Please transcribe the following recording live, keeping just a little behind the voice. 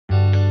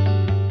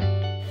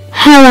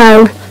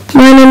Hello,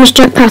 my name is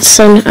Jack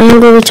Patterson and I'm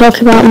going to be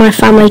talking about my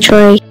family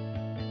tree.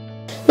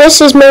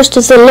 This is most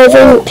of the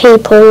living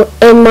people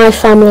in my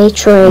family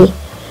tree.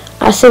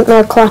 I think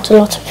there are quite a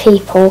lot of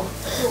people,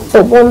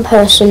 but one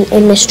person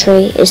in this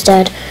tree is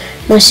dead,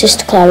 my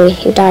sister Chloe,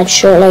 who died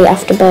shortly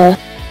after birth.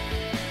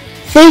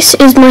 This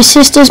is my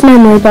sister's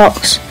memory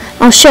box.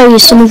 I'll show you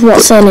some of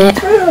what's in it.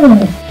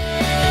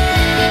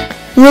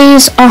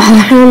 These are her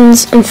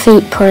hands and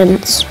feet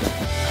prints.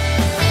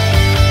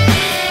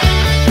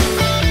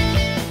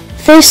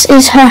 This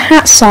is her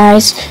hat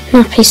size,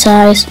 nappy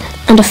size,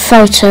 and a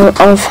photo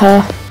of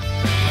her.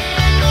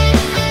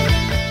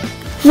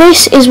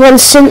 This is when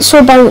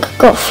Sinsel Bank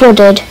got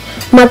flooded.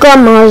 My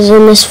grandma is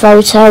in this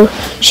photo.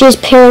 She is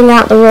peering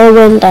out the rear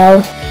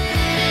window.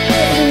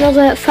 Here's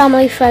another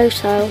family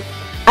photo.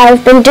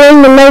 I've been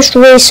doing the most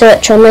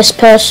research on this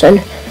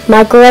person,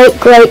 my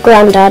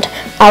great-great-granddad,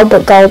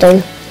 Albert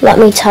Golding. Let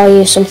me tell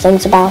you some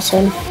things about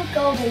him. Albert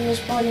Golding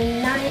was born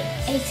in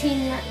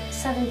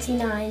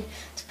 1879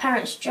 to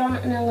parents John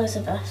and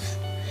Elizabeth.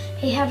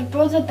 He had a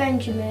brother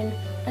Benjamin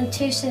and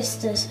two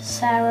sisters,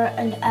 Sarah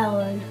and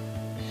Ellen.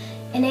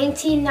 In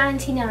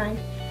 1899,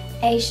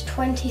 aged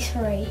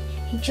 23,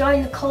 he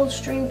joined the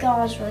Coldstream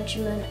Guards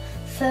Regiment,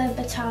 3rd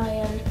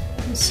Battalion,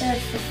 and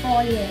served for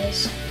 4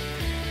 years.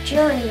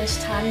 During this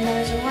time,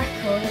 there is a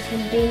record of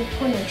him being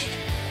punished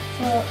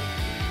for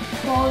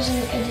causing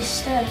a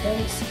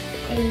disturbance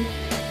in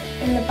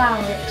the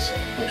barracks,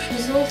 which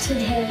resulted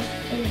in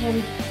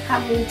him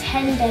having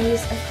 10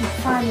 days of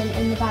confinement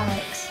in the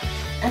barracks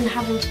and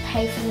having to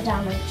pay for the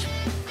damage.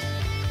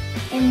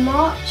 In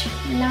March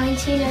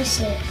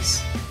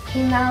 1906,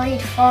 he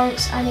married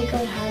Florence Annie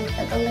Goodhand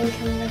at the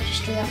Lincoln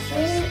Registry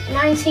Office. In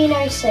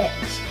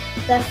 1906,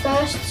 their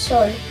first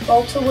son,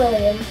 Walter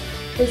William,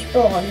 was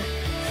born,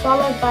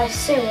 followed by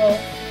Cyril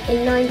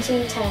in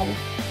 1910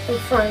 and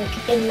Frank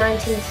in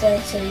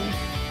 1913.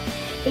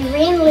 He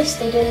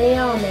re-enlisted in the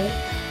army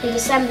in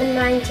December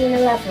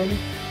 1911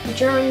 and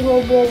during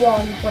World War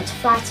I went to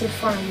fight in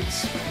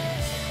France.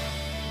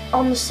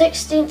 On the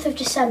 16th of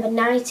December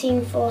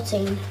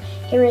 1914,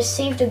 he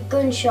received a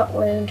gunshot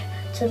wound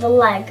to the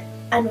leg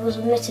and was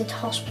admitted to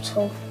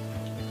hospital.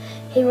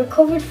 He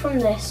recovered from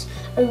this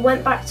and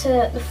went back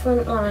to the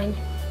front line.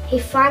 He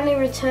finally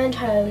returned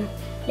home,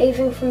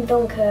 leaving from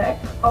Dunkirk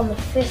on the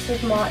 5th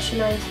of March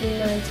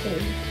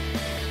 1919.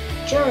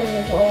 During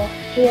the war,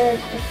 he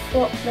earned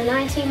the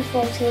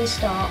 1914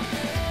 Star,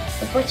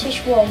 the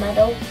British War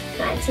Medal,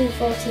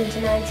 1914 to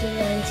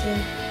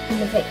 1919, and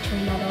the Victory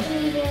Medal.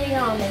 Leaving the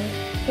army,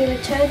 he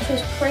returned to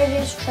his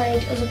previous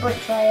trade as a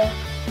bricklayer.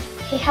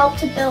 He helped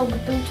to build the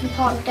Booton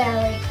Park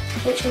Dairy,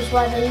 which was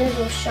where the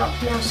noodles shop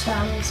now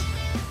stands.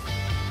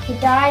 He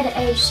died at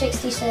age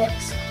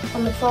 66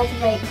 on the 4th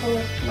of April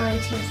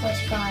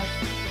 1945.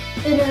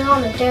 It's been an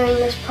honour doing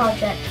this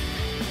project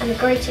and a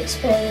great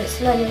experience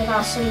learning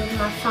about some of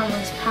my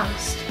family's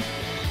past.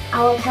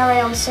 I will carry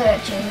on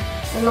searching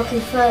and looking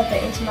further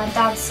into my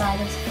dad's side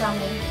of the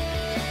family.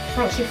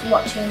 Thank you for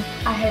watching.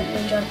 I hope you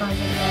enjoyed my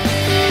video.